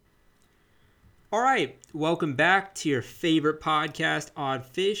All right, welcome back to your favorite podcast, Odd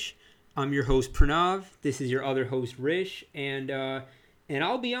Fish. I'm your host Pranav. This is your other host Rish, and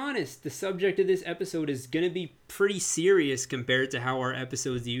I'll be honest, the subject of this episode is going to be pretty serious compared to how our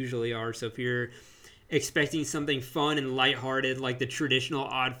episodes usually are. So if you're expecting something fun and lighthearted like the traditional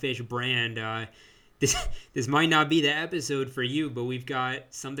Odd Fish brand, this this might not be the episode for you. But we've got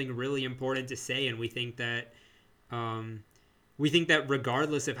something really important to say, and we think that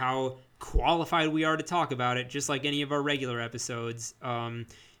regardless of how qualified we are to talk about it, just like any of our regular episodes,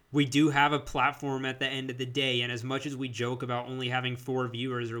 we do have a platform at the end of the day. And as much as we joke about only having 4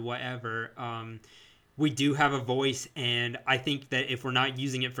 viewers or whatever, we do have a voice. And I think that if we're not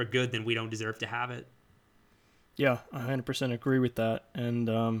using it for good, then we don't deserve to have it. Yeah, I 100% agree with that. And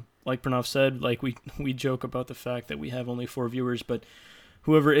like Pranav said, like we joke about the fact that we have only 4 viewers, but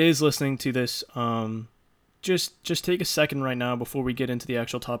whoever is listening to this, just take a second right now before we get into the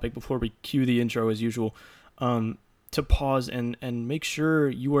actual topic, before we cue the intro as usual, to pause and make sure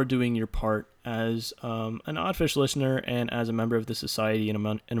you are doing your part as an Oddfish listener and as a member of the society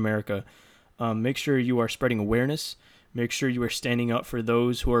in America. Make sure you are spreading awareness. Make sure you are standing up for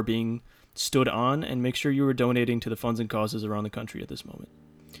those who are being stood on, and make sure you are donating to the funds and causes around the country at this moment.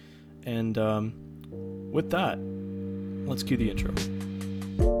 And with that, let's cue the intro.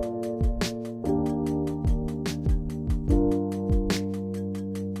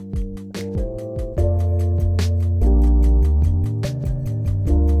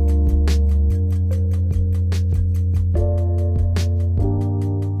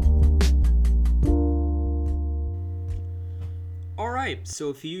 So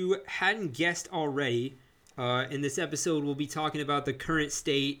if you hadn't guessed already, in this episode we'll be talking about the current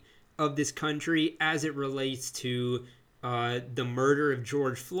state of this country as it relates to the murder of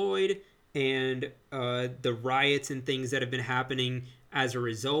George Floyd and the riots and things that have been happening as a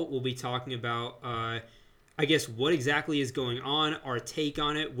result. We'll be talking about, I guess, what exactly is going on, our take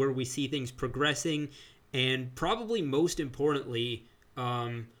on it, where we see things progressing, and probably most importantly,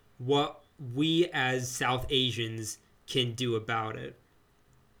 what we as South Asians can do about it.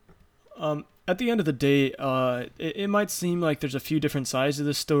 At the end of the day, it might seem like there's a few different sides to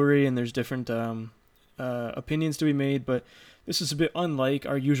this story and there's different opinions to be made, but this is a bit unlike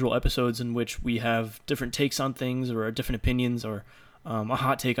our usual episodes in which we have different takes on things or different opinions or a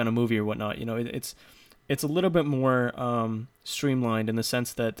hot take on a movie or whatnot. You know, it's a little bit more streamlined in the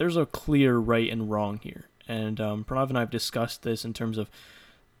sense that there's a clear right and wrong here. And Pranav and I have discussed this in terms of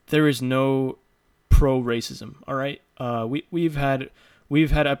there is no pro-racism, all right? We've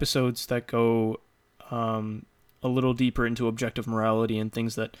had episodes that go a little deeper into objective morality and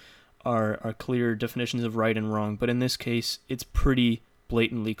things that are clear definitions of right and wrong. But in this case, it's pretty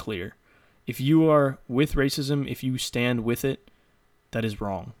blatantly clear. If you are with racism, if you stand with it, that is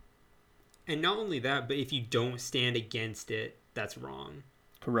wrong. And not only that, but if you don't stand against it, that's wrong.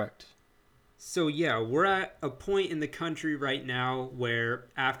 Correct. So yeah, we're at a point in the country right now where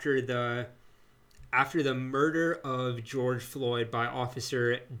after the murder of George Floyd by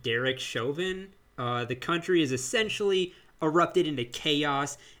Officer Derek Chauvin, the country is essentially erupted into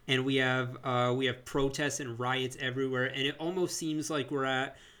chaos, and we have protests and riots everywhere, and it almost seems like we're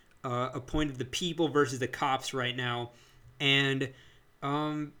at a point of the people versus the cops right now, and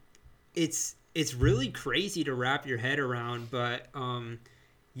it's really crazy to wrap your head around, but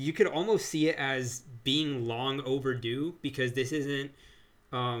you could almost see it as being long overdue because this isn't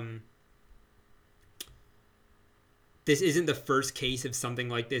the first case of something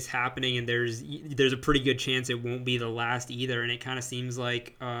like this happening, and there's a pretty good chance it won't be the last either. And it kind of seems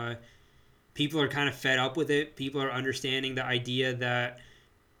like people are kind of fed up with it. People are understanding the idea that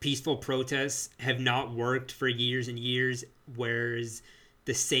peaceful protests have not worked for years and years, whereas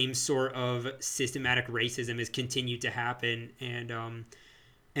the same sort of systematic racism has continued to happen,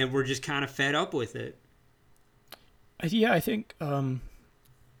 and we're just kind of fed up with it. Yeah, I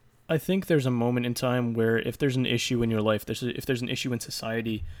think there's a moment in time where if there's an issue in your life, if there's an issue in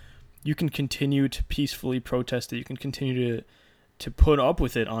society, you can continue to peacefully protest it. You can continue to put up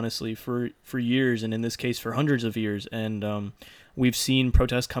with it, honestly, for years, and in this case, for hundreds of years. And we've seen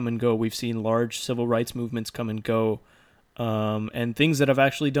protests come and go. We've seen large civil rights movements come and go, and things that have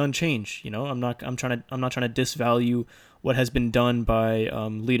actually done change. You know, I'm not trying to disvalue what has been done by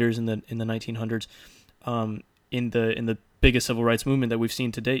leaders in the 1900s, in the biggest civil rights movement that we've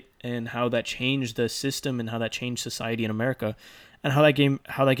seen to date, and how that changed the system and how that changed society in America, and how that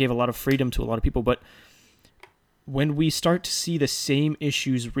gave a lot of freedom to a lot of people. But when we start to see the same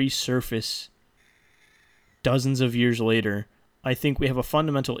issues resurface dozens of years later, I think we have a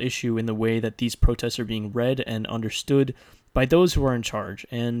fundamental issue in the way that these protests are being read and understood by those who are in charge.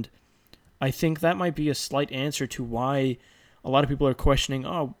 And I think that might be a slight answer to why a lot of people are questioning,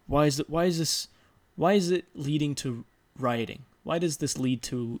 oh, why is it leading to rioting? Why does this lead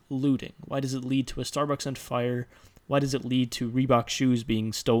to looting? Why does it lead to a Starbucks on fire? Why does it lead to Reebok shoes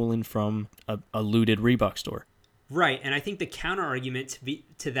being stolen from a looted Reebok store? Right, and I think the counter argument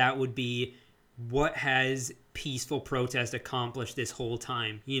to that would be, what has peaceful protest accomplished this whole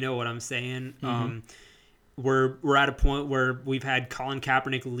time? You know what I'm saying? Mm-hmm. We're at a point where we've had Colin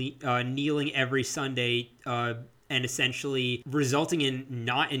Kaepernick kneeling every Sunday, and essentially resulting in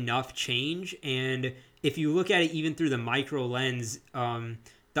not enough change. And if you look at it even through the micro lens,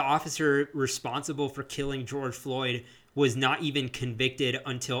 the officer responsible for killing George Floyd was not even convicted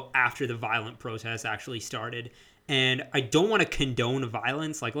until after the violent protests actually started. And I don't want to condone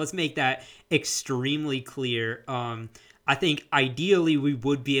violence. Like, let's make that extremely clear. I think ideally we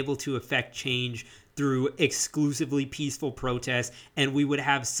would be able to affect change through exclusively peaceful protests, and we would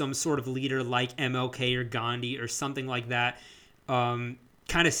have some sort of leader like MLK or Gandhi or something like that, kind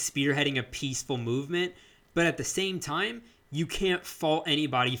of spearheading a peaceful movement. But at the same time, you can't fault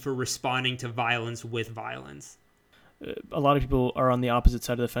anybody for responding to violence with violence. A lot of people are on the opposite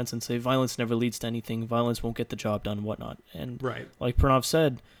side of the fence and say violence never leads to anything, violence won't get the job done, whatnot. And right. Like Pranav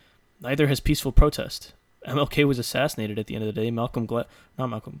said, neither has peaceful protest. MLK was assassinated at the end of the day. Malcolm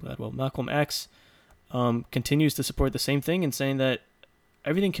X continues to support the same thing and saying that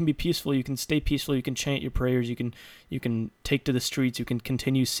everything can be peaceful. You can stay peaceful. You can chant your prayers. You can take to the streets. You can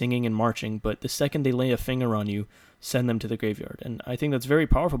continue singing and marching. But the second they lay a finger on you, send them to the graveyard. And I think that's very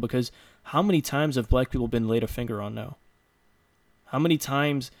powerful, because how many times have black people been laid a finger on now? How many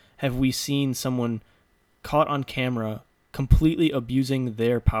times have we seen someone caught on camera completely abusing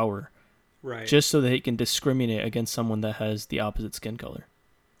their power, right, just so that they can discriminate against someone that has the opposite skin color?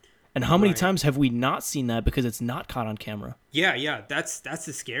 And how many times have we not seen that because it's not caught on camera? Yeah, that's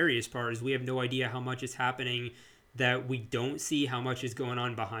the scariest part, is we have no idea how much is happening that we don't see, how much is going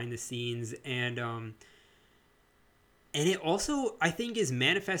on behind the scenes. And it also, I think, is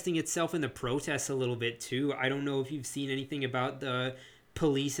manifesting itself in the protests a little bit too. I don't know if you've seen anything about the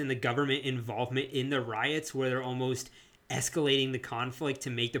police and the government involvement in the riots, where they're almost escalating the conflict to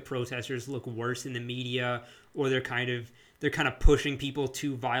make the protesters look worse in the media, or they're kind of pushing people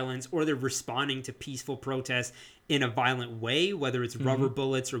to violence, or they're responding to peaceful protests in a violent way, whether it's rubber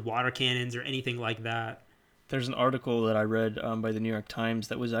bullets or water cannons or anything like that. There's an article that I read by the New York Times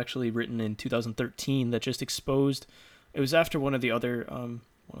that was actually written in 2013 that just exposed. It was after one of the other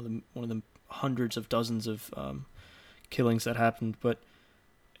one of the hundreds of dozens of killings that happened, but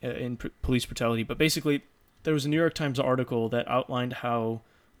in police brutality. But basically, there was a New York Times article that outlined how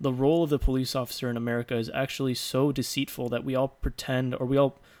the role of the police officer in America is actually so deceitful that we all pretend, or we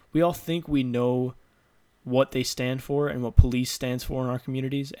all think we know what they stand for and what police stands for in our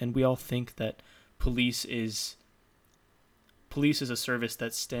communities, and we all think that police is a service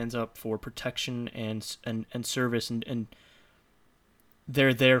that stands up for protection and service, and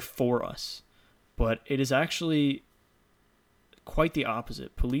they're there for us. But it is actually quite the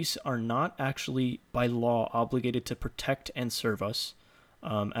opposite. Police are not actually by law obligated to protect and serve us,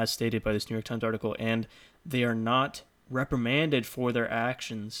 as stated by this New York Times article, and they are not reprimanded for their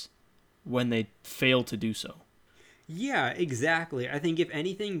actions when they fail to do so. Yeah, exactly. I think if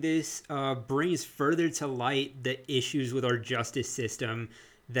anything, this brings further to light the issues with our justice system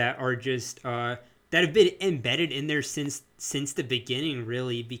that are just that have been embedded in there since the beginning,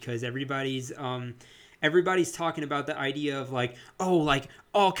 really, because everybody's talking about the idea of like, oh, like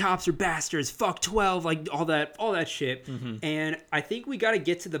all cops are bastards, fuck 12, like all that shit. Mm-hmm. And I think we got to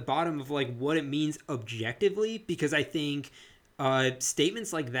get to the bottom of like what it means objectively, because I think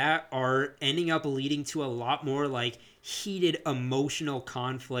statements like that are ending up leading to a lot more like heated emotional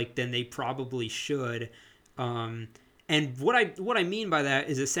conflict than they probably should. And what I mean by that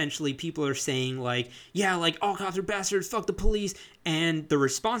is essentially people are saying like, yeah, like all cops are bastards, fuck the police. And the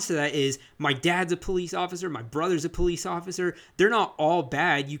response to that is, my dad's a police officer, my brother's a police officer. They're not all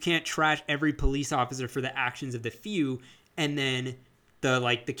bad. You can't trash every police officer for the actions of the few. And then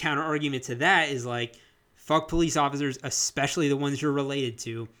the counter argument to that is like, fuck police officers, especially the ones you're related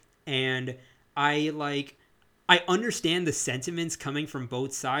to. And I understand the sentiments coming from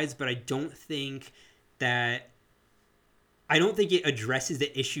both sides, but I don't think it addresses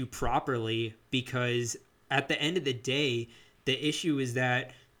the issue properly, because at the end of the day, the issue is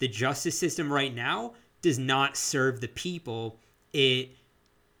that the justice system right now does not serve the people. It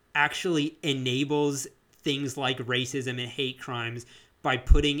actually enables things like racism and hate crimes by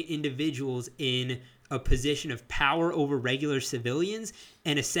putting individuals in a position of power over regular civilians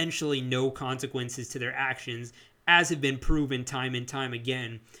and essentially no consequences to their actions, as have been proven time and time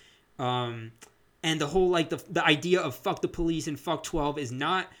again. And the whole like the idea of fuck the police and fuck 12 is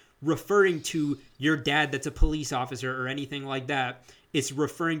not referring to your dad that's a police officer or anything like that. It's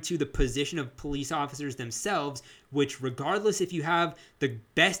referring to the position of police officers themselves, which regardless if you have the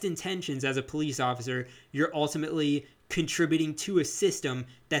best intentions as a police officer, you're ultimately contributing to a system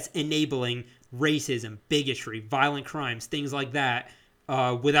that's enabling racism, bigotry, violent crimes, things like that,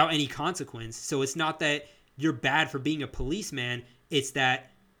 without any consequence. So it's not that you're bad for being a policeman, it's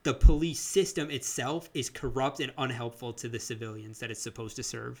that the police system itself is corrupt and unhelpful to the civilians that it's supposed to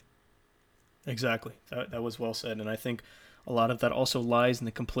serve. Exactly. That was well said. And I think a lot of that also lies in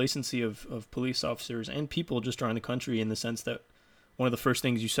the complacency of police officers and people just around the country, in the sense that one of the first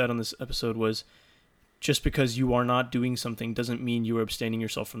things you said on this episode was, just because you are not doing something doesn't mean you are abstaining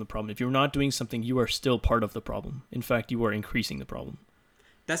yourself from the problem. If you're not doing something, you are still part of the problem. In fact, you are increasing the problem.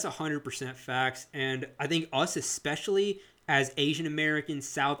 That's 100% facts. And I think us, especially as Asian Americans,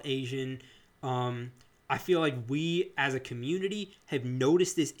 South Asian, I feel like we as a community have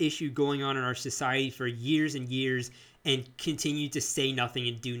noticed this issue going on in our society for years and years and continue to say nothing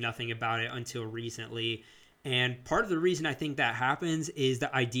and do nothing about it until recently. And part of the reason I think that happens is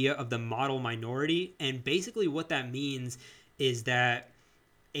the idea of the model minority. And basically what that means is that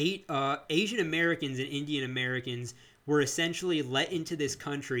Asian Americans and Indian Americans were essentially let into this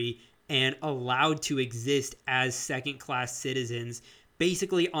country and allowed to exist as second-class citizens,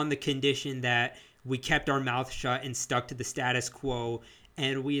 basically on the condition that we kept our mouth shut and stuck to the status quo.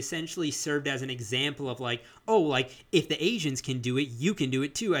 And we essentially served as an example of like, oh, like if the Asians can do it, you can do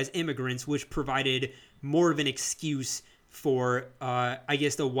it too as immigrants, which provided more of an excuse for, I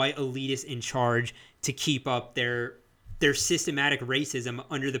guess, the white elitists in charge to keep up their systematic racism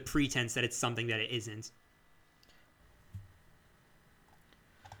under the pretense that it's something that it isn't.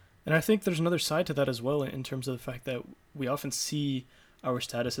 And I think there's another side to that as well, in terms of the fact that we often see our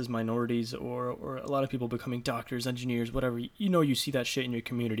status as minorities, or a lot of people becoming doctors, engineers, whatever. You see that shit in your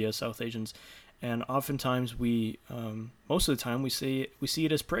community as South Asians. And oftentimes most of the time we see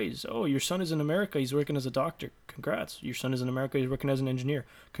it as praise. Oh, your son is in America, he's working as a doctor. Congrats. Your son is in America, he's working as an engineer.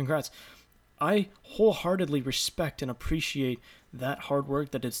 Congrats. I wholeheartedly respect and appreciate that hard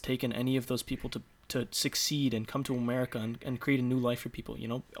work that it's taken any of those people to succeed and come to America and create a new life for people.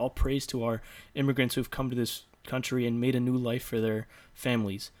 All praise to our immigrants who've come to this country and made a new life for their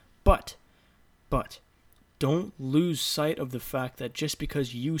families. But don't lose sight of the fact that just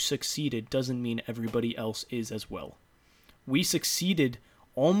because you succeeded doesn't mean everybody else is as well. We succeeded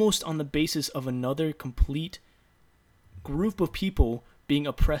almost on the basis of another complete group of people being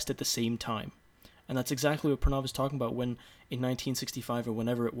oppressed at the same time. And that's exactly what Pranav is talking about when, in 1965 or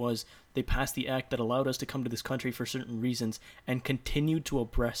whenever it was, they passed the act that allowed us to come to this country for certain reasons and continued to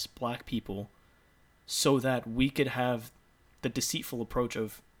oppress black people so that we could have the deceitful approach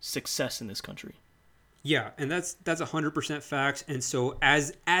of success in this country. Yeah, and that's 100% facts. And so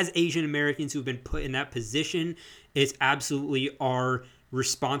as Asian Americans who've been put in that position, it's absolutely our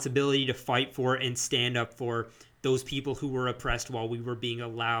responsibility to fight for and stand up for those people who were oppressed while we were being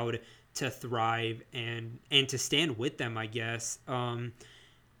allowed to thrive and to stand with them, I guess. And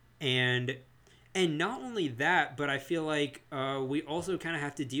not only that, but I feel like we also kind of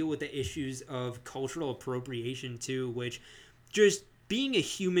have to deal with the issues of cultural appropriation too, which, just being a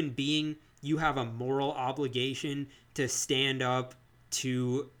human being, you have a moral obligation to stand up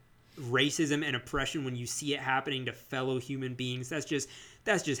to racism and oppression when you see it happening to fellow human beings. That's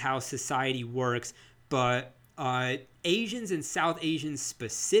just how society works. But Asians and South Asians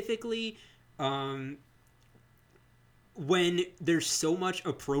specifically, when there's so much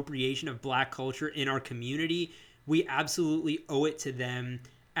appropriation of black culture in our community, we absolutely owe it to them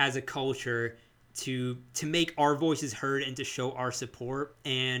as a culture to make our voices heard and to show our support.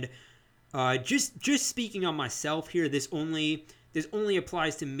 And just speaking on myself here, this only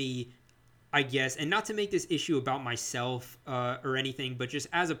applies to me, I guess, and not to make this issue about myself or anything, but just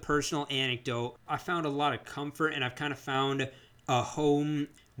as a personal anecdote, I found a lot of comfort and I've kind of found a home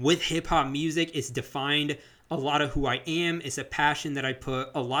with hip-hop music. It's defined a lot of who I am. It's a passion that I put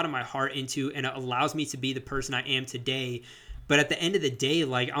a lot of my heart into, and it allows me to be the person I am today. But at the end of the day,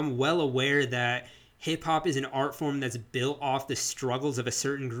 like, I'm well aware that hip-hop is an art form that's built off the struggles of a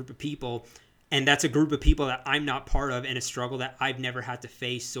certain group of people, and that's a group of people that I'm not part of and a struggle that I've never had to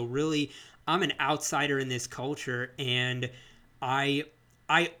face. So really, I'm an outsider in this culture, and I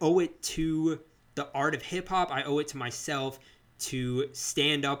owe it to the art of hip-hop. I owe it to myself to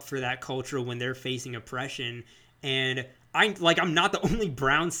stand up for that culture when they're facing oppression. And I'm not the only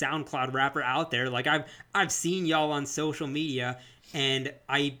brown SoundCloud rapper out there. Like, I've seen y'all on social media, and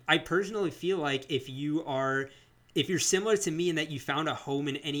I personally feel like if you are if you're similar to me in that you found a home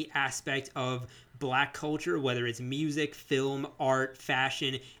in any aspect of Black culture, whether it's music, film, art,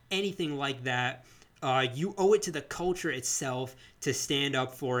 fashion, anything like that, you owe it to the culture itself to stand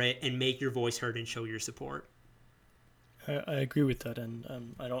up for it and make your voice heard and show your support. I agree with that,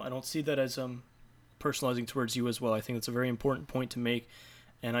 and I don't see that as personalizing towards you as well. I think it's a very important point to make,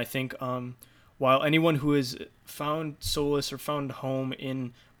 and I think while anyone who has found solace or found home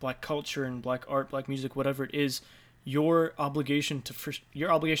in Black culture and Black art, Black music, whatever it is, your obligation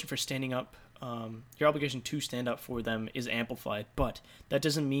for standing up, your obligation to stand up for them is amplified. But that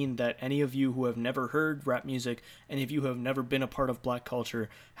doesn't mean that any of you who have never heard rap music, any of you who have never been a part of Black culture,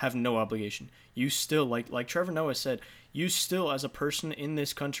 have no obligation. You still, like Trevor Noah said, you still, as a person in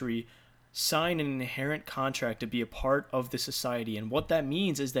this country, sign an inherent contract to be a part of the society. And what that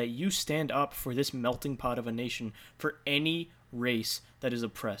means is that you stand up for this melting pot of a nation, for any race that is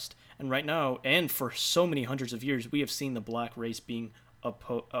oppressed. And right now, and for so many hundreds of years, we have seen the Black race being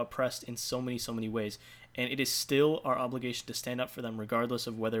oppressed in so many ways. And it is still our obligation to stand up for them, regardless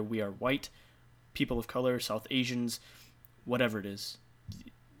of whether we are white, people of color, South Asians, whatever it is.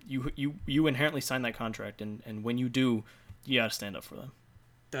 You inherently sign that contract, and when you do, you gotta stand up for them.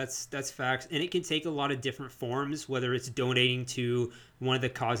 That's facts, and it can take a lot of different forms, whether it's donating to one of the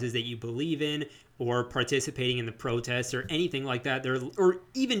causes that you believe in, or participating in the protests, or anything like that. Or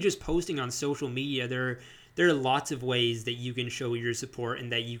even just posting on social media. There are lots of ways that you can show your support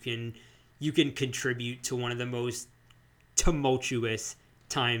and that you can contribute to one of the most tumultuous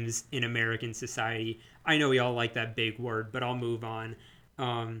times in American society. I know y'all like that big word, but I'll move on.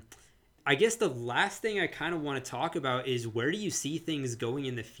 I guess the last thing I kind of want to talk about is, where do you see things going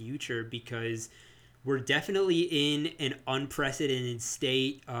in the future? Because we're definitely in an unprecedented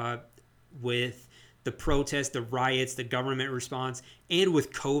state with the protests, the riots, the government response, and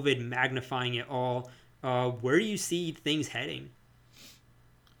with COVID magnifying it all. Where do you see things heading?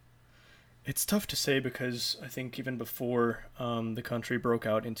 It's tough to say, because I think even before the country broke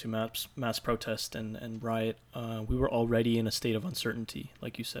out into mass protest and riot, we were already in a state of uncertainty,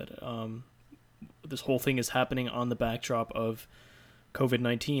 like you said. This whole thing is happening on the backdrop of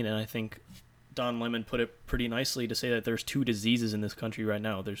COVID-19, and I think Don Lemon put it pretty nicely to say that there's two diseases in this country right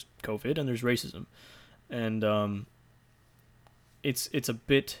now. There's COVID and there's racism. And it's a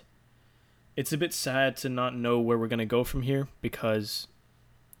bit sad to not know where we're going to go from here, because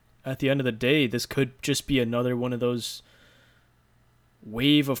at the end of the day, this could just be another one of those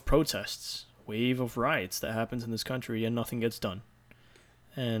wave of protests, wave of riots that happens in this country, and nothing gets done.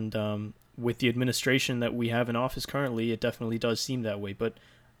 And with the administration that we have in office currently, it definitely does seem that way. But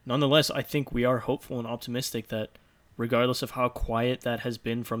nonetheless, I think we are hopeful and optimistic that regardless of how quiet that has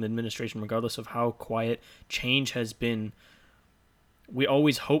been from the administration, regardless of how quiet change has been, we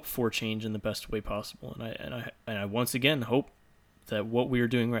always hope for change in the best way possible. And I once again hope that what we are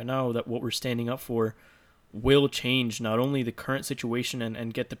doing right now, that what we're standing up for, will change not only the current situation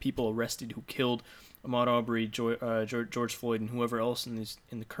and get the people arrested who killed Ahmaud Arbery, George Floyd, and whoever else in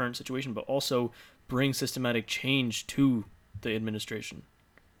the current situation, but also bring systematic change to the administration.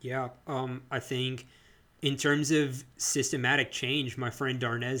 Yeah, I think in terms of systematic change, my friend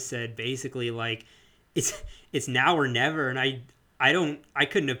Darnez said basically, like, it's now or never, and I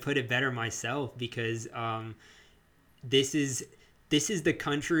couldn't have put it better myself, because this is the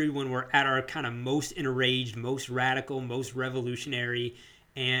country when we're at our kind of most enraged, most radical, most revolutionary.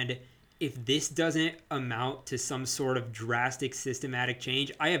 And if this doesn't amount to some sort of drastic systematic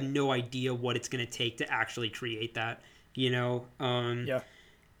change, I have no idea what it's going to take to actually create that, Yeah.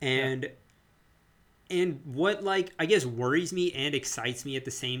 And what, like, I guess worries me and excites me at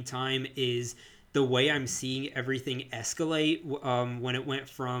the same time is the way I'm seeing everything escalate, when it went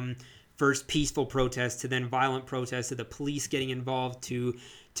from first peaceful protests to then violent protests, to the police getting involved, to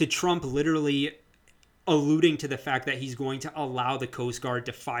Trump literally alluding to the fact that he's going to allow the Coast Guard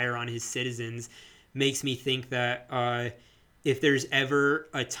to fire on his citizens. Makes me think that if there's ever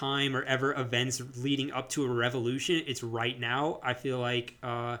a time or ever events leading up to a revolution, it's right now. I feel like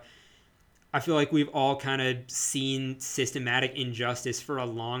we've all kind of seen systematic injustice for a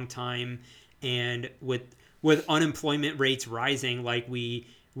long time, and with unemployment rates rising, like we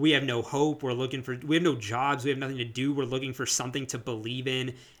have no hope. We have no jobs. We have nothing to do. We're looking for something to believe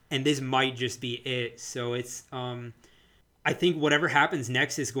in, and this might just be it. So it's I think whatever happens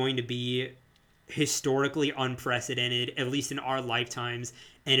next is going to be historically unprecedented, at least in our lifetimes,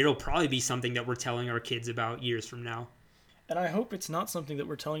 and it'll probably be something that we're telling our kids about years from now. And I hope it's not something that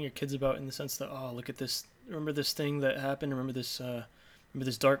we're telling your kids about in the sense that, oh, look at this, remember this thing that happened, remember this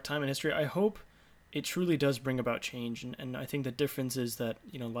dark time in history. I hope it truly does bring about change, and I think the difference is that,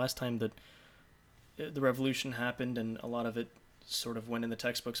 last time that the revolution happened and a lot of it sort of went in the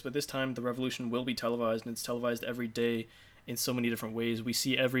textbooks, but this time the revolution will be televised, and it's televised every day in so many different ways. We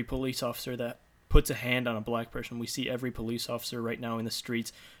see every police officer that puts a hand on a black person. We see every police officer right now in the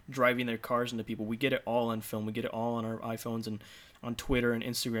streets driving their cars into people. We get it all on film. We get it all on our iPhones and on Twitter and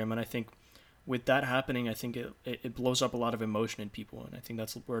Instagram. And I think with that happening, I think it blows up a lot of emotion in people. And I think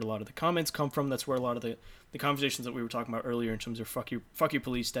that's where a lot of the comments come from. That's where a lot of the conversations that we were talking about earlier in terms of fuck you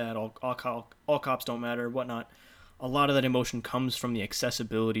police, dad, all cops don't matter, whatnot. A lot of that emotion comes from the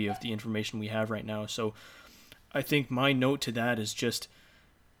accessibility of the information we have right now. So I think my note to that is just,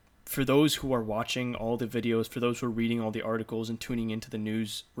 for those who are watching all the videos, for those who are reading all the articles and tuning into the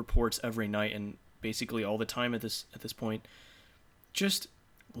news reports every night and basically all the time at this point, just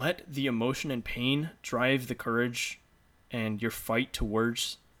let the emotion and pain drive the courage and your fight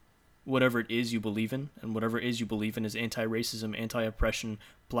towards whatever it is you believe in. And whatever it is you believe in is anti-racism, anti-oppression,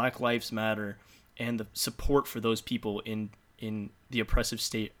 Black Lives Matter, and the support for those people in the oppressive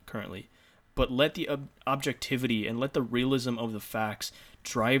state currently. But let the objectivity and let the realism of the facts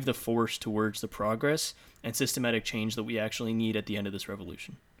drive the force towards the progress and systematic change that we actually need at the end of this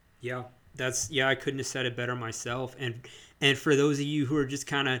revolution. Yeah, I couldn't have said it better myself. And for those of you who are just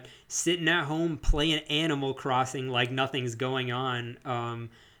kind of sitting at home playing Animal Crossing like nothing's going on,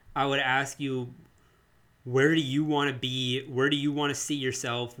 I would ask you, where do you want to be? Where do you want to see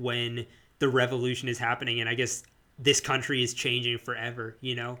yourself when the revolution is happening? And I guess this country is changing forever,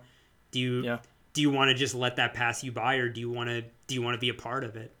 you know? Do you want to just let that pass you by, or do you want to be a part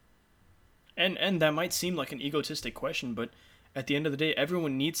of it? And that might seem like an egotistic question, but at the end of the day,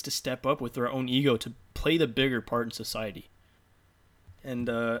 everyone needs to step up with their own ego to play the bigger part in society. And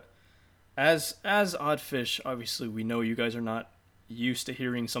as Oddfish, obviously we know you guys are not used to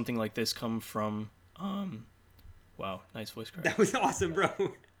hearing something like this come from wow, nice voice crack. That was awesome, bro.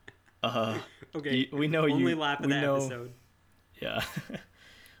 Okay. We know only you laugh at that episode. Yeah.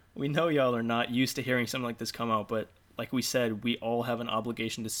 We know y'all are not used to hearing something like this come out, but like we said, we all have an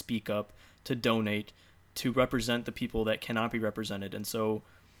obligation to speak up, to donate, to represent the people that cannot be represented. And so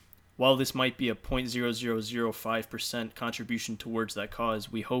while this might be a 0.0005% contribution towards that cause,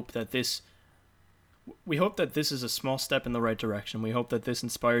 we hope that this is a small step in the right direction. We hope that this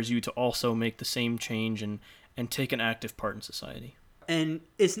inspires you to also make the same change and take an active part in society. And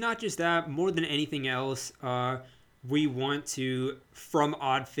it's not just that. More than anything else, we want to, from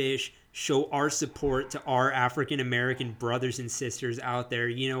Oddfish, show our support to our African American brothers and sisters out there.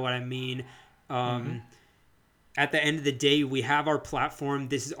 You know what I mean? At the end of the day, we have our platform.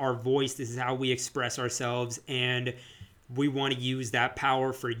 This is our voice. This is how we express ourselves. And we want to use that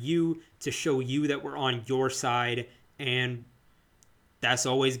power for you, to show you that we're on your side. And that's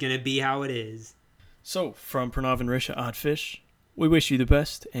always going to be how it is. So, from Pranav and Risha Oddfish, we wish you the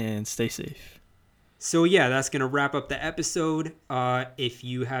best and stay safe. So yeah, that's going to wrap up the episode. If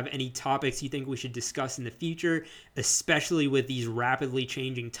you have any topics you think we should discuss in the future, especially with these rapidly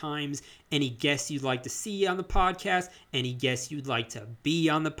changing times, any guests you'd like to see on the podcast, any guests you'd like to be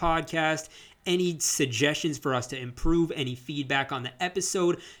on the podcast, any suggestions for us to improve, any feedback on the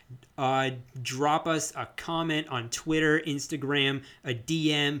episode, drop us a comment on Twitter, Instagram, a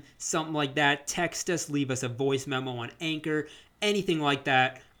DM, something like that. Text us, leave us a voice memo on Anchor, anything like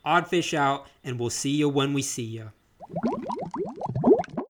that. Oddfish out, and we'll see you when we see you.